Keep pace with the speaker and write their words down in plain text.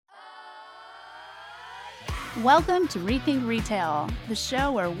Welcome to Rethink Retail, the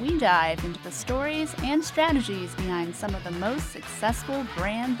show where we dive into the stories and strategies behind some of the most successful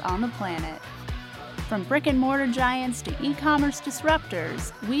brands on the planet. From brick and mortar giants to e-commerce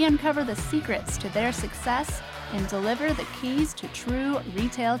disruptors, we uncover the secrets to their success and deliver the keys to true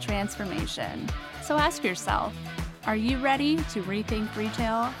retail transformation. So ask yourself, are you ready to rethink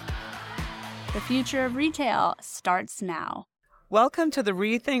retail? The future of retail starts now. Welcome to the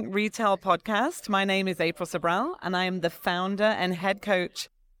Rethink Retail Podcast. My name is April Sabral, and I am the founder and head coach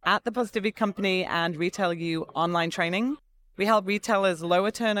at the Positivity Company and Retail U online training. We help retailers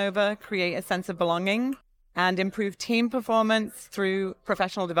lower turnover, create a sense of belonging, and improve team performance through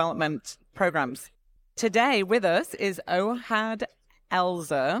professional development programs. Today with us is Ohad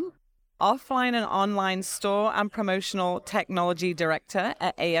Elzur, offline and online store and promotional technology director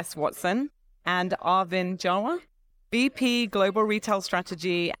at A.S. Watson, and Arvin Jawa, VP Global Retail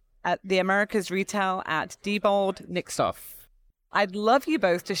Strategy at the Americas Retail at Diebold Nixdorf. I'd love you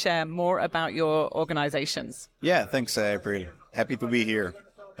both to share more about your organizations. Yeah, thanks, April. Happy to be here.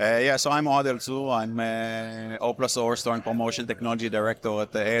 So I'm Ohad Elzur. I'm O+O Store and Promotion Technology Director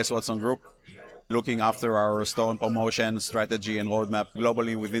at the A.S. Watson Group, looking after our store and promotion strategy and roadmap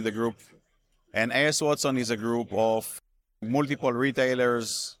globally within the group. And A.S. Watson is a group of multiple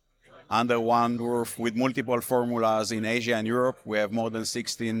retailers under one roof with multiple formulas in Asia and Europe. We have more than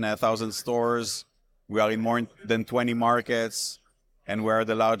 16,000 stores. We are in more than 20 markets, and we are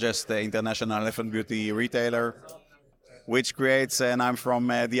the largest international health and beauty retailer, which creates, and I'm from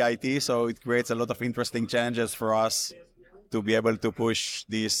the IT, so it creates a lot of interesting challenges for us to be able to push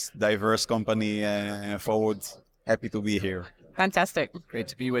this diverse company forward. Happy to be here. Fantastic. Great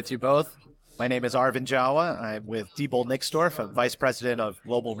to be with you both. My name is Arvin Jawa. I'm with Diebold Nixdorf. I'm Vice President of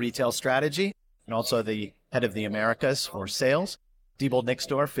Global Retail Strategy and also the head of the Americas for sales. Diebold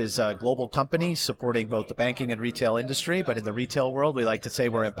Nixdorf is a global company supporting both the banking and retail industry, but in the retail world, we like to say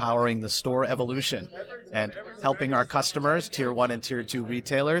we're empowering the store evolution and helping our customers, Tier 1 and Tier 2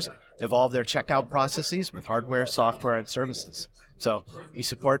 retailers, evolve their checkout processes with hardware, software, and services. So we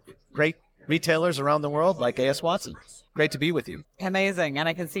support great retailers around the world like A.S. Watson. Great to be with you. Amazing. And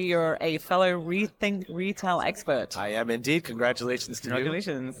I can see you're a fellow Rethink Retail expert. I am indeed. Congratulations to you.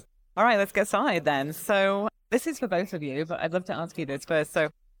 Congratulations. All right, let's get started then. So this is for both of you, but I'd love to ask you this first. So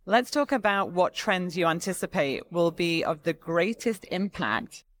let's talk about what trends you anticipate will be of the greatest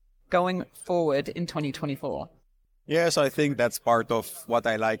impact going forward in 2024. Yes, I think that's part of what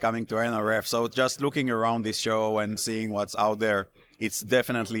I like coming to NRF. So just looking around this show and seeing what's out there, it's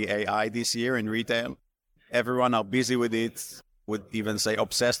definitely AI this year in retail. Everyone are busy with it, would even say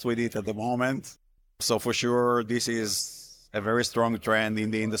obsessed with it at the moment. So for sure, this is a very strong trend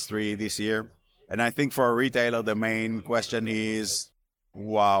in the industry this year. And I think for a retailer, the main question is,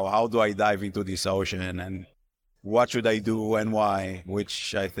 wow, how do I dive into this ocean? And what should I do and why?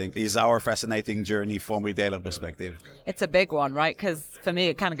 Which I think is our fascinating journey from retailer perspective. It's a big one, right? Because for me,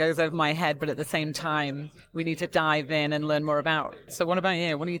 it kind of goes over my head, but at the same time, we need to dive in and learn more about. So what about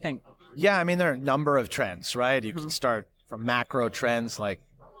you? What do you think? Yeah, I mean, there are a number of trends, right? You can start from macro trends like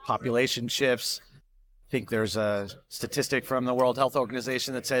population shifts. I think there's a statistic from the World Health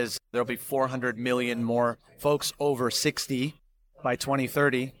Organization that says there'll be 400 million more folks over 60 by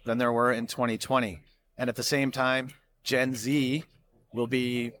 2030 than there were in 2020. And at the same time, Gen Z will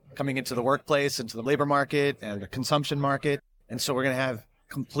be coming into the workplace, into the labor market and the consumption market. And so we're going to have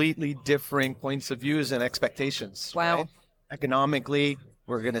completely differing points of views and expectations. Wow. Right? Economically,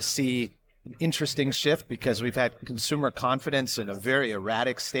 we're going to see an interesting shift because we've had consumer confidence in a very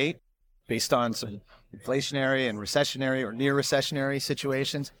erratic state based on some inflationary and recessionary or near recessionary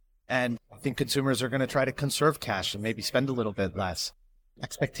situations. And I think consumers are going to try to conserve cash and maybe spend a little bit less.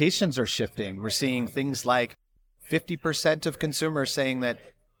 Expectations are shifting. We're seeing things like 50% of consumers saying that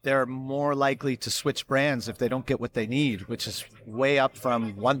they're more likely to switch brands if they don't get what they need, which is way up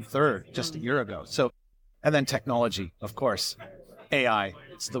from 1/3 just a year ago. So, and then technology, of course. AI,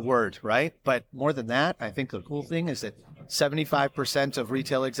 it's the word, right? But more than that, I think the cool thing is that 75% of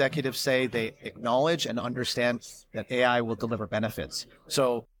retail executives say they acknowledge and understand that AI will deliver benefits.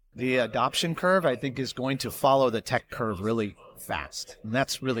 So the adoption curve, I think, is going to follow the tech curve really fast. And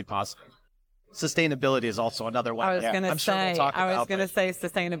that's really positive. Sustainability is also another one. I was going to say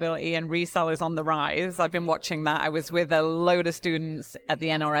sustainability and resellers on the rise. I've been watching that. I was with a load of students at the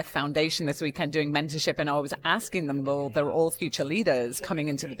NRF Foundation this weekend doing mentorship, and I was asking them, well, they're all future leaders coming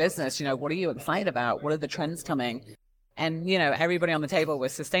into the business. You know, what are you excited about? What are the trends coming? And, you know, everybody on the table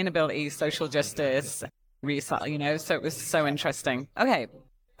was sustainability, social justice, resell, so it was so interesting. Okay,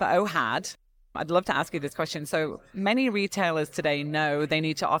 for Ohad, I'd love to ask you this question. So many retailers today know they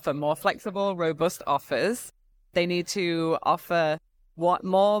need to offer more flexible, robust offers they need to offer what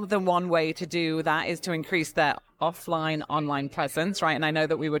more than one way to do that is to increase their offline online presence, right? And I know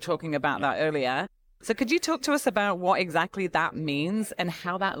that we were talking about that earlier. So could you talk to us about what exactly that means and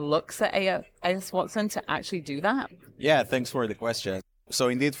how that looks at A.S. Watson to actually do that? Yeah, thanks for the question. So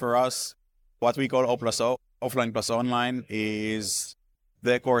indeed for us, what we call O plus O, offline plus online, is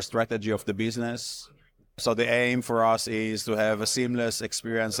the core strategy of the business. So the aim for us is to have a seamless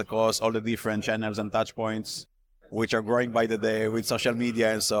experience across all the different channels and touch points, which are growing by the day with social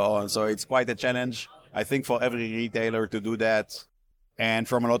media and so on. So it's quite a challenge, I think, for every retailer to do that. And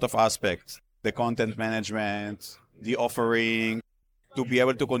from a lot of aspects, the content management, the offering, to be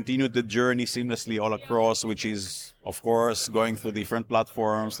able to continue the journey seamlessly all across, which is, of course, going through different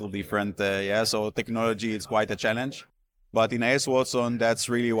platforms, through different, so technology is quite a challenge. But in A.S. Watson, that's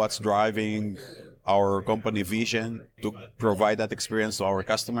really what's driving our company vision, to provide that experience to our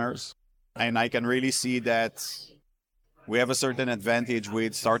customers. And I can really see that we have a certain advantage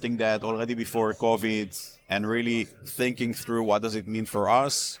with starting that already before COVID and really thinking through what does it mean for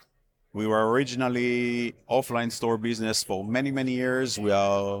us. We were originally offline store business for many, many years. We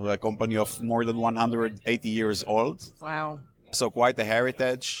are a company of more than 180 years old. Wow. So quite a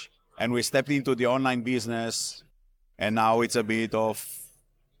heritage. And we stepped into the online business. And now it's a bit of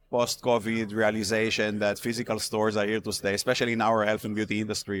post-COVID realization that physical stores are here to stay, especially in our health and beauty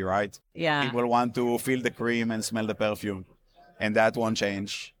industry, right? Yeah. People want to feel the cream and smell the perfume. And that won't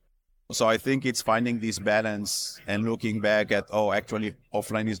change. So I think it's finding this balance and looking back at, actually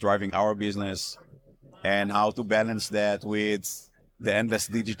offline is driving our business and how to balance that with the endless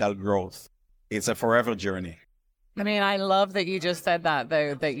digital growth. It's a forever journey. I mean, I love that you just said that,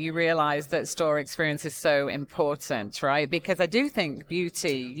 though, that you realize that store experience is so important, right? Because I do think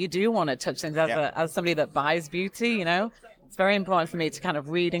beauty, you do want to touch things as somebody that buys beauty, you know? It's very important for me to kind of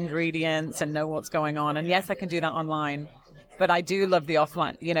read ingredients and know what's going on. And yes, I can do that online. But I do love the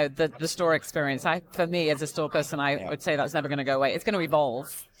offline, you know, the store experience. For me, as a store person, I would say that's never going to go away. It's going to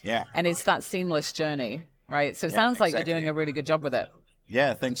evolve. Yeah. And it's that seamless journey, right? So it sounds like you're doing a really good job with it.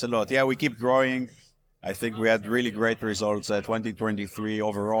 Yeah, thanks a lot. Yeah, we keep growing. I think we had really great results 2023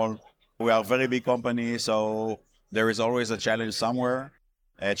 overall. We are a very big company, so there is always a challenge somewhere.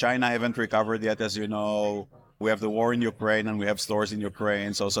 China haven't recovered yet, as you know. We have the war in Ukraine and we have stores in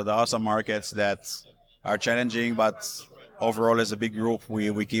Ukraine. So there are some markets that are challenging, but overall, as a big group,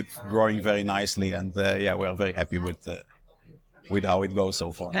 we keep growing very nicely, and we are very happy with how it goes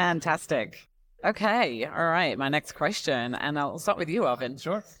so far. Fantastic. Okay, all right. My next question, and I'll start with you, Arvin.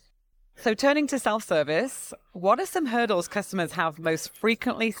 Sure. So turning to self-service, what are some hurdles customers have most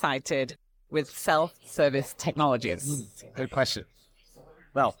frequently cited with self-service technologies? Good question.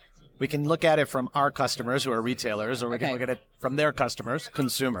 Well, we can look at it from our customers who are retailers, or we can look at it from their customers,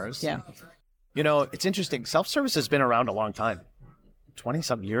 consumers. Yeah. You know, it's interesting. Self-service has been around a long time,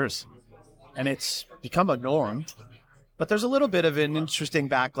 20-some years, and it's become a norm. But there's a little bit of an interesting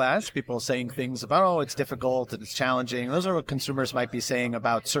backlash, people saying things about, it's difficult and it's challenging. Those are what consumers might be saying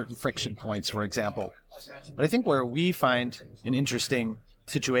about certain friction points, for example. But I think where we find an interesting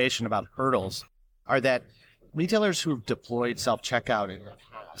situation about hurdles are that retailers who've deployed self-checkout in the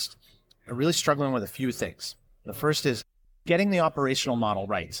past are really struggling with a few things. The first is getting the operational model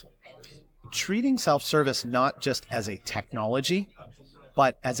right. Treating self-service not just as a technology,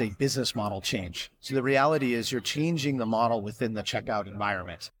 but as a business model change. So the reality is you're changing the model within the checkout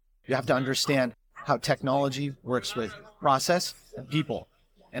environment. You have to understand how technology works with process and people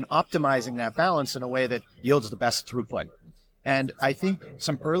and optimizing that balance in a way that yields the best throughput. And I think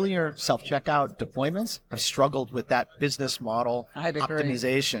some earlier self-checkout deployments have struggled with that business model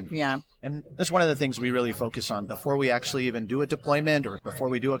optimization. Yeah. And that's one of the things we really focus on before we actually even do a deployment or before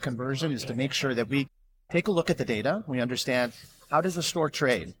we do a conversion, is to make sure that we take a look at the data. We understand, how does the store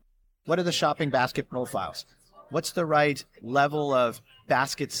trade? What are the shopping basket profiles? What's the right level of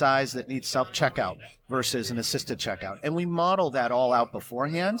basket size that needs self-checkout versus an assisted checkout? And we model that all out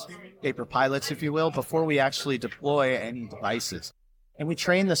beforehand, paper pilots, if you will, before we actually deploy any devices. And we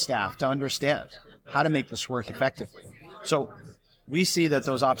train the staff to understand how to make this work effectively. So we see that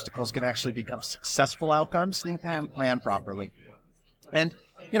those obstacles can actually become successful outcomes if planned properly. And,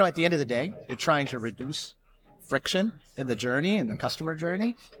 you know, at the end of the day, you're trying to reduce friction in the journey, in the customer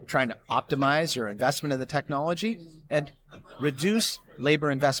journey, trying to optimize your investment in the technology and reduce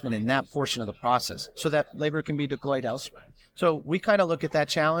labor investment in that portion of the process so that labor can be deployed elsewhere. So we kind of look at that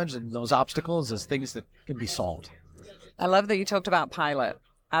challenge and those obstacles as things that can be solved. I love that you talked about pilot.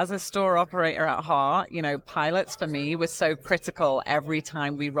 as a store operator at heart, pilots for me were so critical every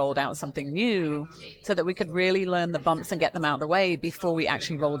time we rolled out something new so that we could really learn the bumps and get them out of the way before we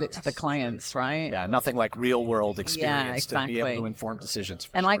actually rolled it to the clients, right? Yeah, nothing like real world experience exactly. to be able to inform decisions.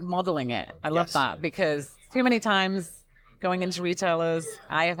 And like modeling it. I love that because too many times going into retailers,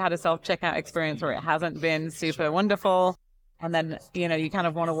 I have had a self-checkout experience where it hasn't been super wonderful. And then, you kind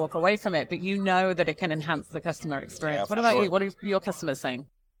of want to walk away from it, but you know that it can enhance the customer experience. What about you? What are your customers saying?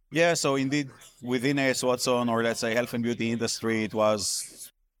 Yeah, so indeed, within AS Watson, or let's say health and beauty industry, it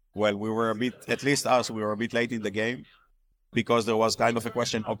was, well, we were a bit, at least us, we were a bit late in the game because there was kind of a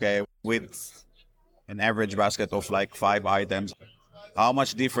question, okay, with an average basket of like 5 items, how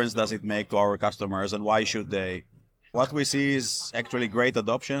much difference does it make to our customers and why should they? What we see is actually great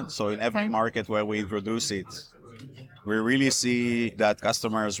adoption. So in every market where we introduce it, we really see that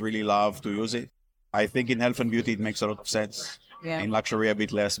customers really love to use it. I think in health and beauty, it makes a lot of sense. Yeah. In luxury, a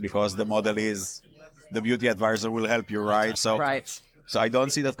bit less because the model is the beauty advisor will help you, right? So I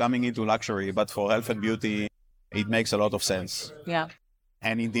don't see that coming into luxury, but for health and beauty, it makes a lot of sense. Yeah.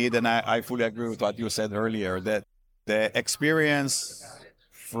 And indeed, and I fully agree with what you said earlier, that the experience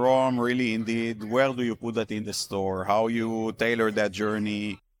from really indeed, where do you put that in the store? How you tailor that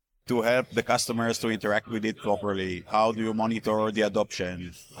journey to help the customers to interact with it properly? How do you monitor the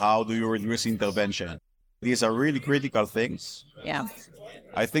adoption? How do you reduce intervention? These are really critical things. Yeah.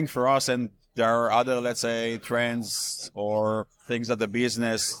 I think for us, and there are other, let's say, trends or things that the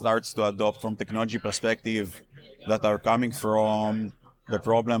business starts to adopt from technology perspective that are coming from the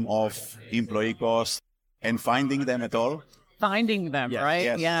problem of employee costs and finding them at all. Finding them,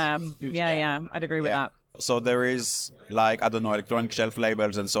 right? Yes. Yeah. I'd agree with that. So there is like, I don't know, electronic shelf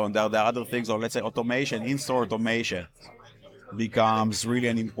labels and so on. There are other things, or let's say automation, in-store automation becomes really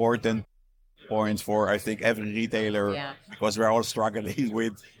an important point for, I think, every retailer because we're all struggling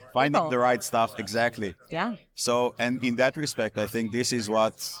with finding the right stuff. Exactly. Yeah. So, and in that respect, I think this is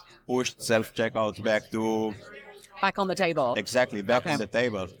what pushed self-checkout back on the table. Exactly, back on the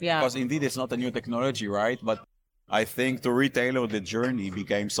table. Yeah. Because indeed, it's not a new technology, right? But I think to retailer, the journey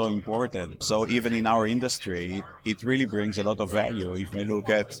became so important. So even in our industry, it really brings a lot of value. If we look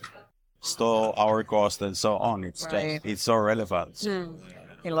at store, our cost, and so on, it's so relevant.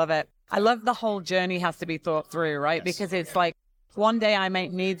 I love it. I love the whole journey has to be thought through, right? Yes. Because it's like one day I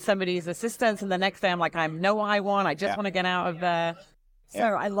might need somebody's assistance, and the next day I'm like, I just want to get out of there. So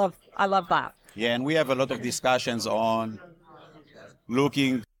I love that. Yeah, and we have a lot of discussions on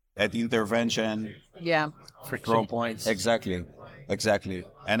looking at intervention. Yeah. Friction points. Exactly.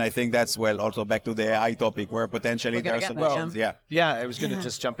 And I think that's, also back to the AI topic where potentially there's some... Yeah, I was going to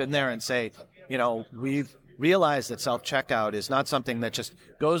just jump in there and say, we've realized that self-checkout is not something that just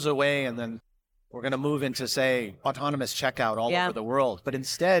goes away and then we're going to move into, say, autonomous checkout all over the world. But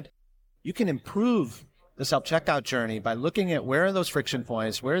instead, you can improve the self-checkout journey by looking at where are those friction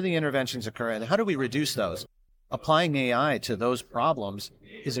points, where are the interventions occur, and how do we reduce those? Applying AI to those problems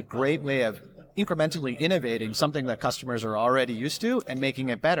is a great way of incrementally innovating something that customers are already used to and making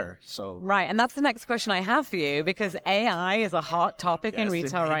it better. So right, and that's the next question I have for you, because AI is a hot topic in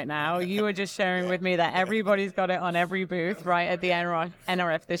retail right now. You were just sharing with me that everybody's got it on every booth, right, at the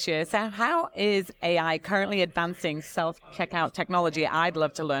NRF this year. So how is AI currently advancing self-checkout technology? I'd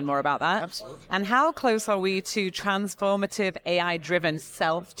love to learn more about that. Absolutely. And how close are we to transformative AI-driven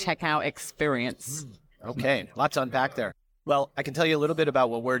self-checkout experience? Okay, lots to unpack there. Well, I can tell you a little bit about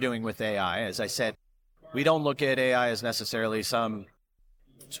what we're doing with AI. As I said, we don't look at AI as necessarily some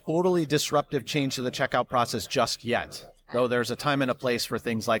totally disruptive change to the checkout process just yet. Though there's a time and a place for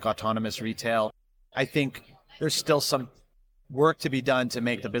things like autonomous retail, I think there's still some work to be done to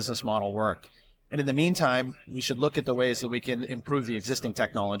make the business model work. And in the meantime, we should look at the ways that we can improve the existing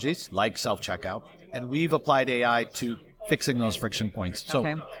technologies, like self-checkout. And we've applied AI to fixing those friction points.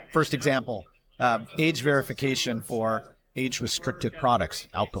 So, first example, age verification for age-restricted products,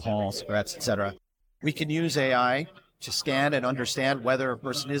 alcohol, cigarettes, etc. We can use AI to scan and understand whether a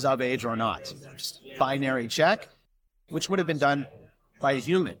person is of age or not. Just binary check, which would have been done by a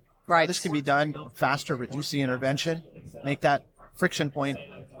human. Right. This can be done faster, reduce the intervention, make that friction point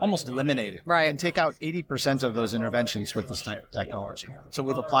almost eliminated. Right. And take out 80% of those interventions with this type of technology. So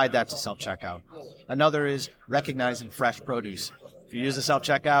we've applied that to self-checkout. Another is recognizing fresh produce. If you use the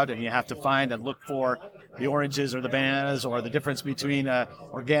self-checkout and you have to find and look for the oranges or the bananas or the difference between an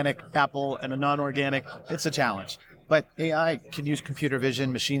organic apple and a non-organic, it's a challenge. But AI can use computer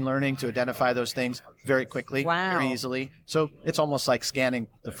vision, machine learning to identify those things very quickly, very easily. So it's almost like scanning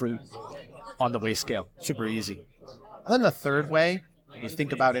the fruit on the weigh scale. Super easy. And then the third way you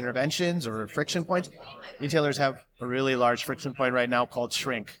think about interventions or friction points, retailers have a really large friction point right now called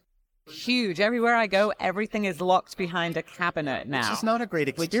shrink. Huge. Everywhere I go, everything is locked behind a cabinet now. Which is not a great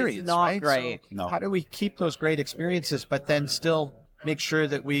experience, Which is not right? great. So how do we keep those great experiences, but then still make sure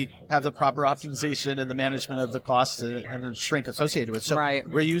that we have the proper optimization and the management of the costs and the shrink associated with it? So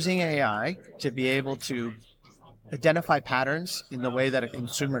we're using AI to be able to identify patterns in the way that a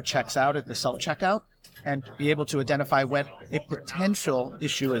consumer checks out at the self-checkout and be able to identify when a potential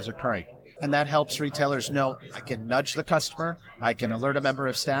issue is occurring. And that helps retailers know I can nudge the customer, I can alert a member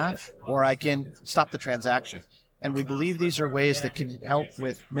of staff, or I can stop the transaction. And we believe these are ways that can help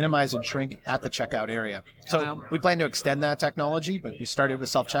with minimizing shrink at the checkout area. So we plan to extend that technology, but we started with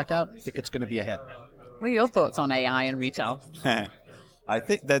self-checkout. I think it's going to be ahead. What are your thoughts on AI in retail? I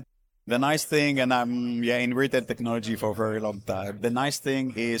think that the nice thing, and I'm in retail technology for a very long time, the nice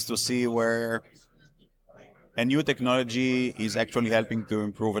thing is to see where a new technology is actually helping to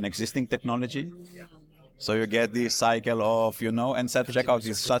improve an existing technology. So you get this cycle of, and self-checkout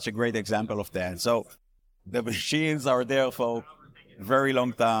is such a great example of that. So the machines are there for a very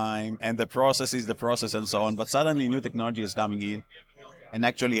long time, and the process is the process and so on. But suddenly new technology is coming in and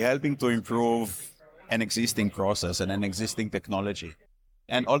actually helping to improve an existing process and an existing technology.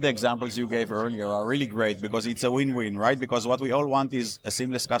 And all the examples you gave earlier are really great because it's a win-win, right? Because what we all want is a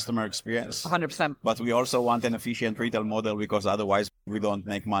seamless customer experience. 100%. But we also want an efficient retail model because otherwise we don't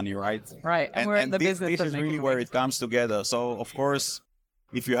make money, right? Right. And we're in the business this of is really where it comes together. So, of course,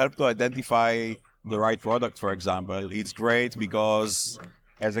 if you help to identify the right product, for example, it's great because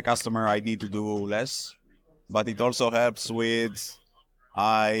as a customer, I need to do less. But it also helps with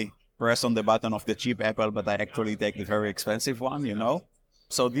I press on the button of the cheap Apple, but I actually take the very expensive one,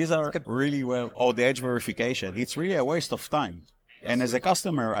 So these are really the edge verification. It's really a waste of time. And as a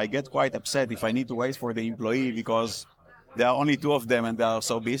customer, I get quite upset if I need to wait for the employee because there are only two of them and they are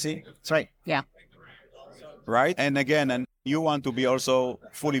so busy. That's right. Yeah. Right? And again, you want to be also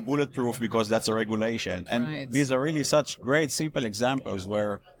fully bulletproof because that's a regulation. And these are really such great, simple examples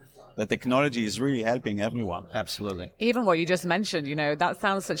where the technology is really helping everyone. Absolutely. Even what you just mentioned, that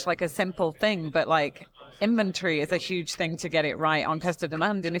sounds such like a simple thing, but inventory is a huge thing to get it right on customer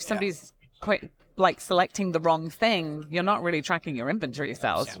demand. And if somebody's quite selecting the wrong thing, you're not really tracking your inventory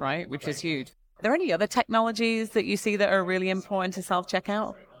sales, right? Which is huge. Are there any other technologies that you see that are really important to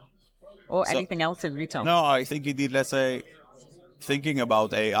self-checkout or anything else in retail? No, I think indeed, let's say, thinking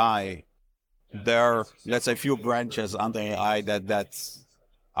about AI, there are, let's say, few branches under AI that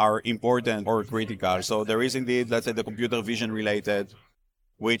are important or critical. So there is indeed, let's say, the computer vision related,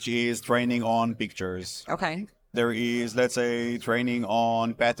 which is training on pictures. Okay. There is, let's say, training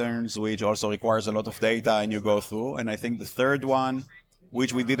on patterns, which also requires a lot of data and you go through. And I think the third one,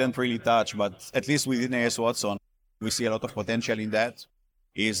 which we didn't really touch, but at least within AS Watson, we see a lot of potential in that,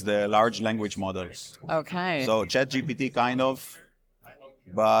 is the large language models. Okay. So ChatGPT kind of,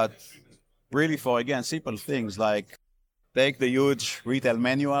 but really for, again, simple things like take the huge retail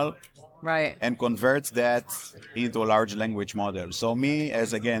manual, right, and convert that into a large language model. So me,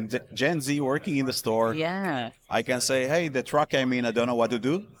 as again, Gen Z working in the store, I can say, hey, the truck came in, I don't know what to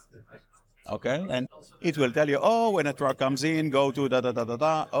do. Okay, and it will tell you, when a truck comes in, go to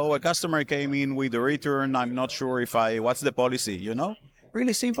da-da-da-da-da. Oh, a customer came in with a return, I'm not sure what's the policy,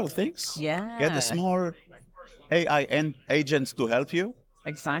 Really simple things. Yeah. Get a small AI agents to help you.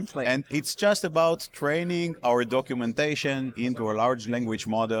 Exactly. And it's just about training our documentation into a large language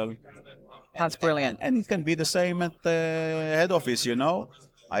model. That's brilliant. And it can be the same at the head office,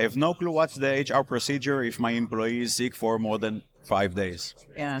 I have no clue what's the HR procedure if my employee is sick for more than 5 days.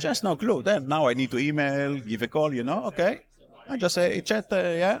 Yeah. Just no clue. Then now I need to email, give a call, okay. I just say, chat,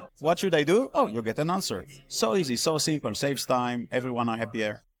 what should I do? Oh, you get an answer. So easy, so simple, saves time, everyone are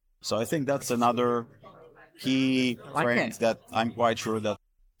happier. So I think that's another key trend that I'm quite sure that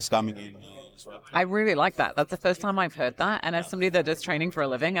is coming in. I really like that. That's the first time I've heard that. And as somebody that does training for a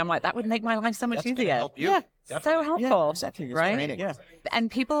living, I'm like, that would make my life so much easier. Help you. Yeah, Definitely. so helpful. Yeah, exactly. Right? Training. Yeah. And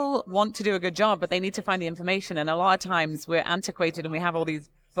people want to do a good job, but they need to find the information. And a lot of times we're antiquated and we have all these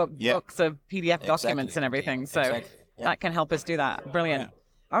books of PDF documents and everything. So that can help us do that. Brilliant.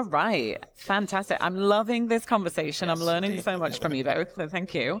 Yeah. All right. Fantastic. I'm loving this conversation. I'm learning so much from you both. So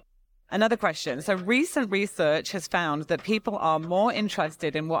thank you. Another question. So recent research has found that people are more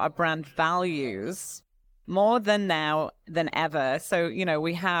interested in what a brand values more than now than ever. So,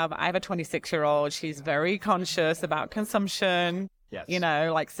 I have a 26-year-old. She's very conscious about consumption,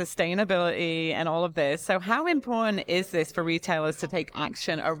 sustainability and all of this. So how important is this for retailers to take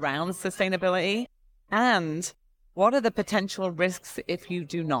action around sustainability? And what are the potential risks if you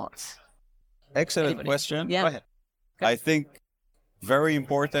do not? Excellent question. Yeah. Go ahead. I think very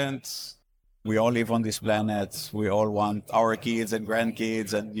important. We all live on this planet. We all want our kids and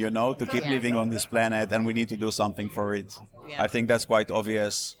grandkids and, to keep living on this planet, and we need to do something for it. I think that's quite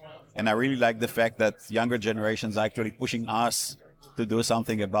obvious. And I really like the fact that younger generations are actually pushing us to do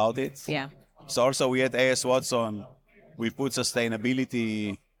something about it. Yeah. So also we at AS Watson, we put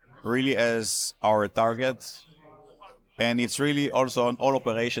sustainability really as our target. And it's really also on all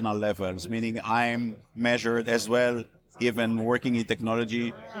operational levels, meaning I'm measured as well, even working in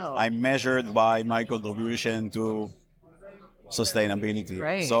technology. I'm measured by my contribution to sustainability.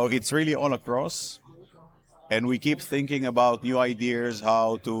 Right. So it's really all across. And we keep thinking about new ideas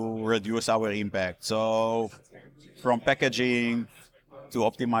how to reduce our impact. So from packaging to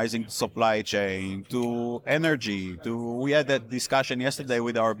optimizing supply chain to energy, we had that discussion yesterday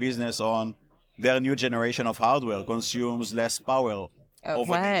with our business on their new generation of hardware consumes less power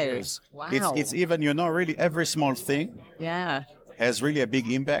over the years. Wow. It's even, really every small thing has really a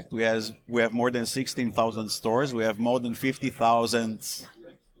big impact. We have more than 16,000 stores. We have more than 50,000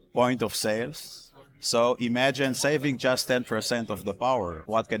 point of sales. So imagine saving just 10% of the power.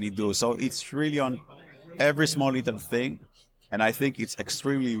 What can it do? So it's really on every small little thing. And I think it's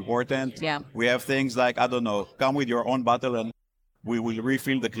extremely important. Yeah. We have things like, come with your own bottle and we will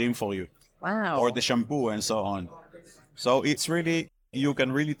refill the cream for you. Wow. Or the shampoo and so on. So it's really, you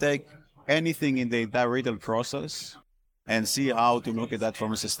can really take anything in the entire retail process and see how to look at that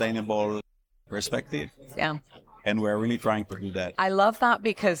from a sustainable perspective. Yeah. And we're really trying to do that. I love that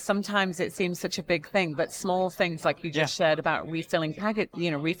because sometimes it seems such a big thing, but small things like you just shared about refilling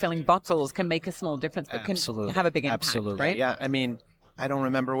refilling bottles can make a small difference, but can have a big impact. Absolutely. Right? Yeah. I mean, I don't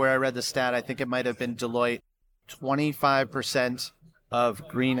remember where I read the stat. I think it might have been Deloitte. 25% of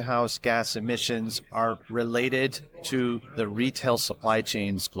greenhouse gas emissions are related to the retail supply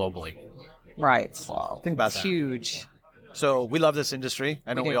chains globally. Right. Wow. Think about that. Huge. So we love this industry.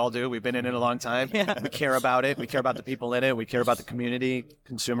 I know we all do. We've been in it a long time. Yeah. We care about it. We care about the people in it. We care about the community,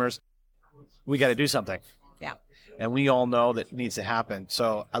 consumers. We got to do something. Yeah. And we all know that it needs to happen.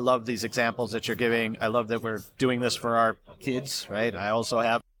 So I love these examples that you're giving. I love that we're doing this for our kids, right? I also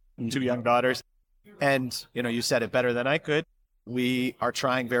have 2 young daughters. And, you said it better than I could. We are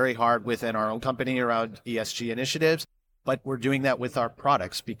trying very hard within our own company around ESG initiatives, but we're doing that with our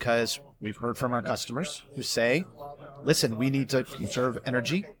products because we've heard from our customers who say, listen, we need to conserve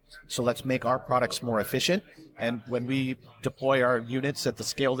energy, so let's make our products more efficient. And when we deploy our units at the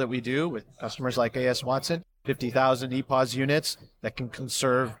scale that we do with customers like AS Watson, 50,000 EPOS units that can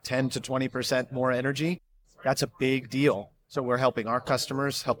conserve 10 to 20% more energy, that's a big deal. So we're helping our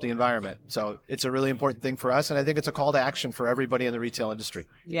customers help the environment. So it's a really important thing for us. And I think it's a call to action for everybody in the retail industry.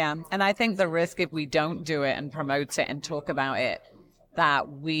 Yeah. And I think the risk if we don't do it and promote it and talk about it, that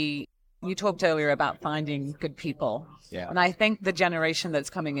you talked earlier about finding good people. Yeah. And I think the generation that's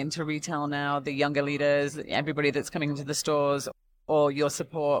coming into retail now, the younger leaders, everybody that's coming into the stores or your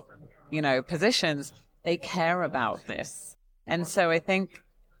support, positions, they care about this. And so I think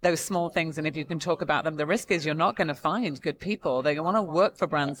those small things, and if you can talk about them, the risk is you're not going to find good people. They want to work for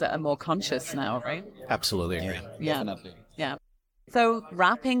brands that are more conscious now, right? Absolutely. Yeah. Definitely. Yeah. So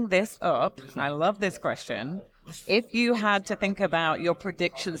wrapping this up, I love this question. If you had to think about your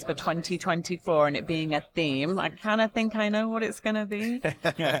predictions for 2024 and it being a theme, I kind of think I know what it's going to be.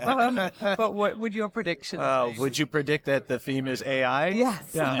 But what would your predictions be? Would you predict that the theme is AI?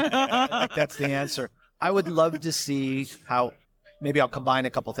 Yes. Yeah. I think that's the answer. I would love to see how, maybe I'll combine a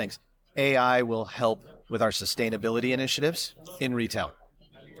couple things. AI will help with our sustainability initiatives in retail.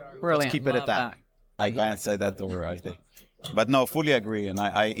 Brilliant. Let's keep it at that. I can't say that over, I think. But no, fully agree. And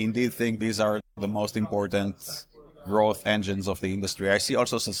I indeed think these are the most important growth engines of the industry. I see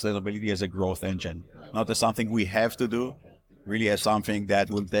also sustainability as a growth engine, not as something we have to do, really as something that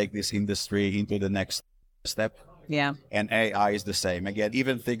will take this industry into the next step. Yeah. And AI is the same. Again,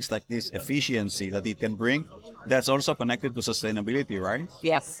 even things like this efficiency that it can bring, that's also connected to sustainability, right?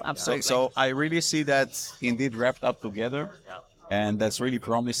 Yes, absolutely. So I really see that indeed wrapped up together. And that's really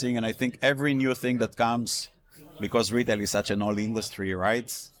promising. And I think every new thing that comes, because retail is such an old industry, right?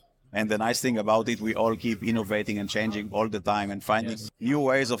 And the nice thing about it, we all keep innovating and changing all the time and finding new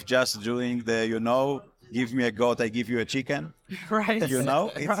ways of just doing the, give me a goat, I give you a chicken. Right.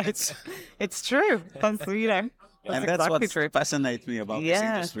 It's true. That's, and that's exactly what true. Fascinates me about this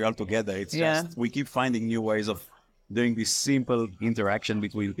industry altogether. It's just, we keep finding new ways of doing this simple interaction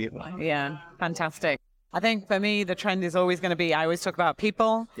between people. Yeah, fantastic. I think for me, the trend is always going to be, I always talk about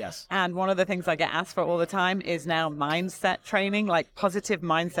people. Yes. And one of the things I get asked for all the time is now mindset training, like positive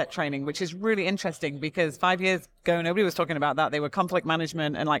mindset training, which is really interesting because 5 years ago, nobody was talking about that. They were conflict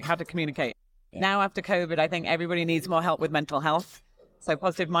management and like how to communicate. Yeah. Now after COVID, I think everybody needs more help with mental health. So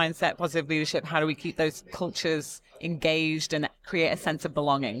positive mindset, positive leadership, how do we keep those cultures engaged and create a sense of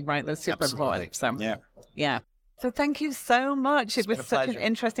belonging, right? That's super important. So, yeah. So thank you so much. It was such an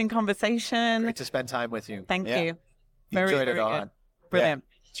interesting conversation. Great to spend time with you. Thank you. Enjoyed it all. Brilliant.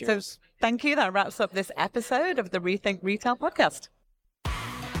 Cheers. So thank you. That wraps up this episode of the Rethink Retail Podcast.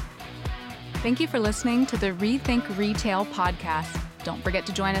 Thank you for listening to the Rethink Retail Podcast. Don't forget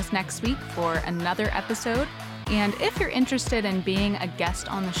to join us next week for another episode. And if you're interested in being a guest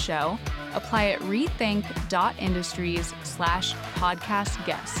on the show, apply at rethink.industries/podcast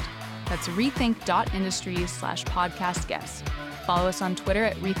guest. That's rethink.industries/podcast guest. Follow us on Twitter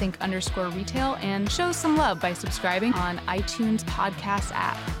at rethink_retail and show some love by subscribing on iTunes podcast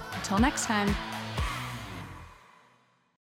app. Until next time.